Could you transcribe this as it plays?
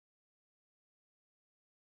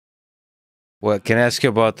Well, can I ask you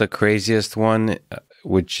about the craziest one,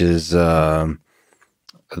 which is the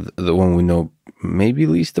one we know maybe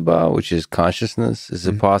least about, which is consciousness? Is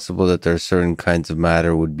it possible that there are certain kinds of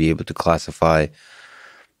matter would be able to classify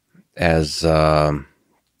as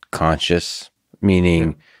conscious,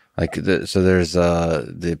 meaning like so there's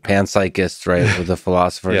the panpsychists, right, or the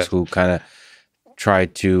philosophers who kind of try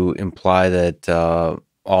to imply that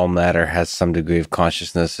all matter has some degree of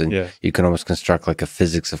consciousness, and you can almost construct like a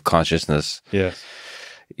physics of consciousness. Yes.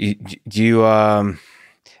 Do you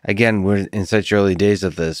again, we're in such early days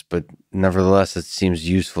of this, but nevertheless it seems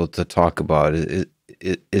useful to talk about.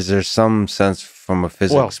 Is there some sense from a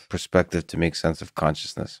physics perspective to make sense of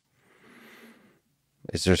consciousness?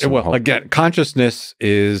 Is there some hope? Again, consciousness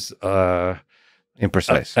is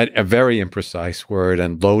imprecise, a very imprecise word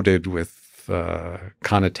and loaded with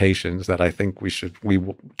connotations that I think we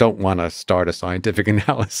don't want to start a scientific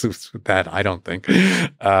analysis with that. I don't think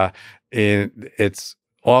it's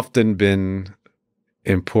often been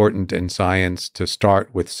important in science to start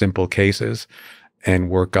with simple cases and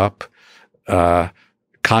work up.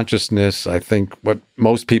 Consciousness, I think what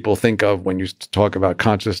most people think of when you talk about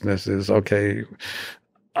consciousness is, okay,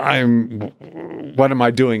 what am I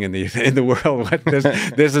doing in the world?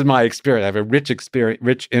 This is my experience. I have a rich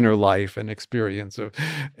inner life and experience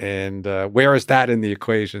and where is that in the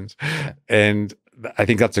equations? And I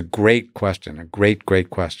think that's a great question, a great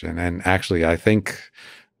question. And actually, I think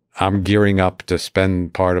I'm gearing up to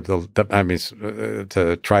spend part of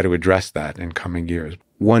to try to address that in coming years.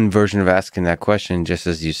 One version of asking that question, just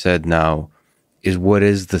as you said now, is what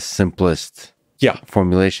is the simplest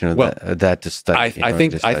formulation of that to study? I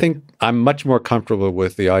think I'm much more comfortable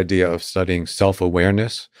with the idea of studying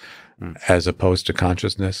self-awareness as opposed to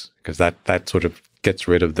consciousness, because that sort of gets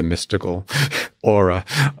rid of the mystical aura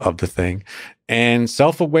of the thing. And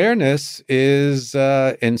self-awareness is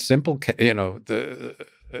in simple,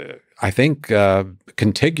 I think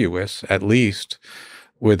contiguous, at least,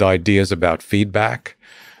 with ideas about feedback.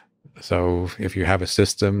 So if you have a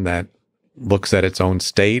system that looks at its own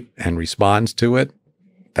state and responds to it,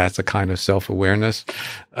 that's a kind of self-awareness.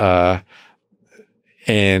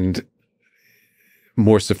 And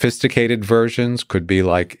more sophisticated versions could be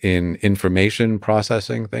like in information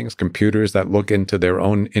processing things, computers that look into their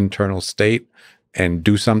own internal state and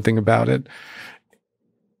do something about it.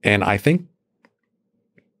 And I think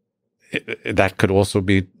that could also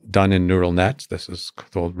be done in neural nets. This is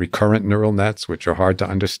called recurrent neural nets, which are hard to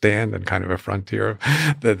understand and kind of a frontier.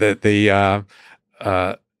 So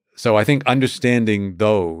I think understanding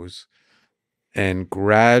those and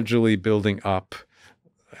gradually building up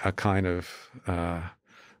a kind of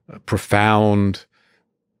profound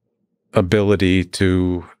ability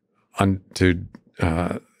to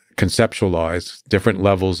conceptualize different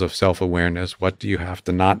levels of self-awareness. What do you have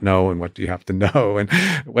to not know, and what do you have to know, and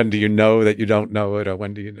when do you know that you don't know it, or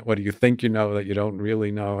what do you think you know that you don't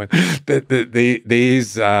really know? And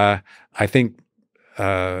these, I think,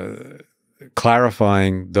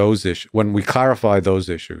 clarifying those issues. When we clarify those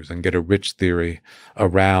issues and get a rich theory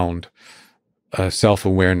around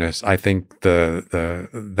self-awareness, I think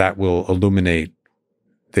that will illuminate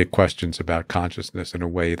the questions about consciousness in a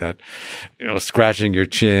way that, scratching your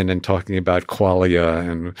chin and talking about qualia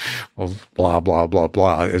and blah, blah, blah,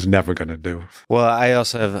 blah is never going to do. Well, I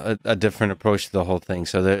also have a different approach to the whole thing.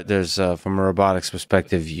 So there's from a robotics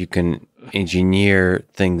perspective, you can engineer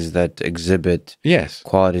things that exhibit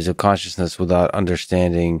qualities of consciousness without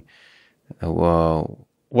understanding how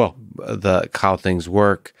things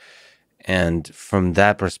work. And from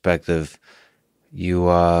that perspective,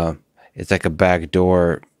 it's like a back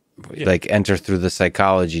door, like enter through the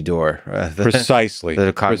psychology door. Precisely.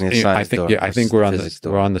 The cognitive science door. I think we're on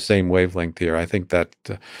the same wavelength here. I think that,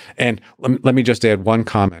 and let me just add one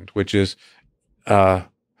comment, which is, I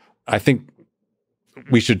think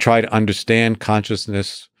we should try to understand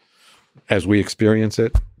consciousness as we experience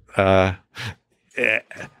it,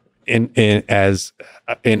 in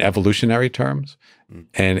evolutionary terms,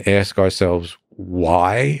 and ask ourselves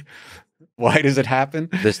why. Why does it happen?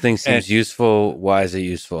 This thing seems useful. Why is it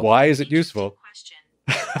useful? Why is it useful?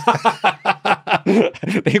 I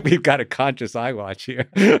think we've got a conscious eye watch here.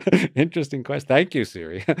 Interesting question. Thank you,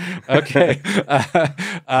 Siri. Okay.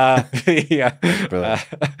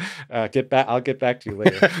 Get back. I'll get back to you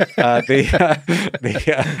later.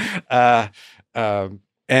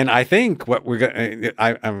 And I think what we're going.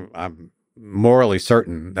 I'm morally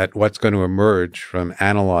certain that what's going to emerge from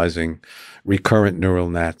analyzing recurrent neural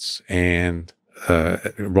nets and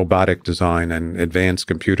robotic design and advanced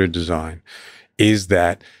computer design is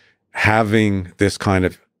that having this kind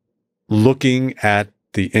of looking at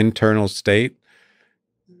the internal state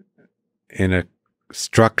in a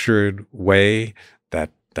structured way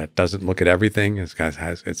that doesn't look at everything. It's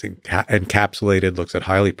encapsulated, looks at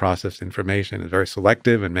highly processed information, is very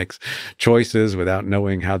selective, and makes choices without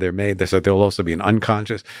knowing how they're made. So there'll also be an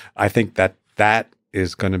unconscious. I think that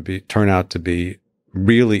is going to turn out to be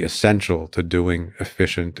really essential to doing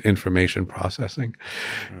efficient information processing.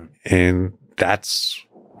 And that's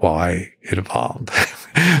why it evolved,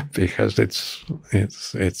 because it's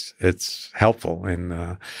helpful,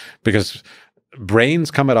 and because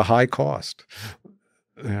brains come at a high cost.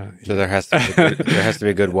 So there has to be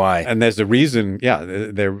a good why. And there's a reason.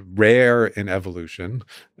 Yeah, they're rare in evolution.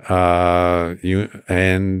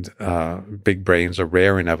 Big brains are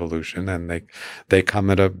rare in evolution, and they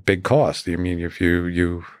come at a big cost. I mean, if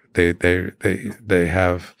they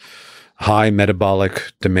have high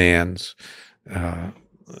metabolic demands.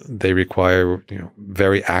 They require,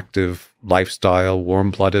 very active lifestyle,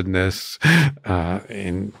 warm-bloodedness,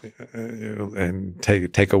 and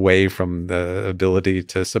take away from the ability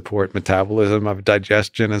to support metabolism of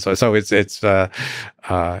digestion, and so it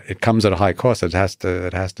comes at a high cost. It has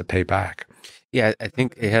to pay back. Yeah, I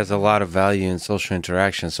think it has a lot of value in social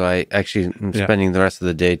interaction. So I actually am spending the rest of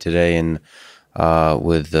the day today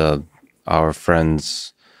with our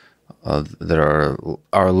friends. That are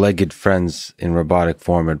our legged friends in robotic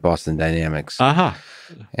form at Boston Dynamics.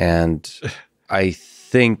 And I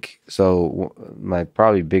think, so my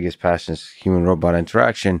probably biggest passion is human-robot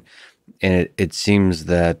interaction, and it seems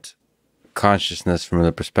that consciousness from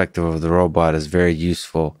the perspective of the robot is very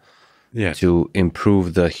useful to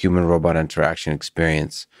improve the human-robot interaction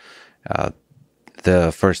experience.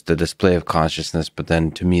 The display of consciousness, but then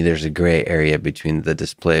to me there's a gray area between the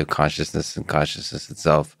display of consciousness and consciousness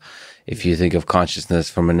itself. If you think of consciousness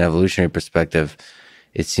from an evolutionary perspective,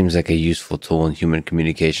 it seems like a useful tool in human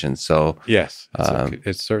communication. So yes,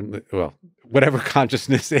 it's certainly, well, whatever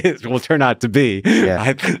consciousness is will turn out to be.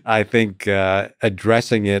 I think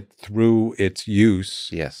addressing it through its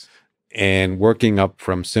use, and working up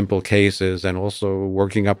from simple cases, and also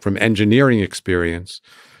working up from engineering experience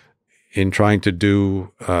in trying to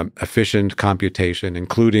do efficient computation,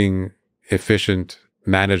 including efficient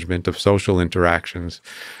management of social interactions,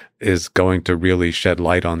 is going to really shed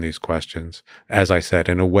light on these questions, as I said,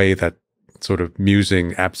 in a way that sort of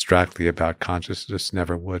musing abstractly about consciousness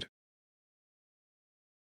never would.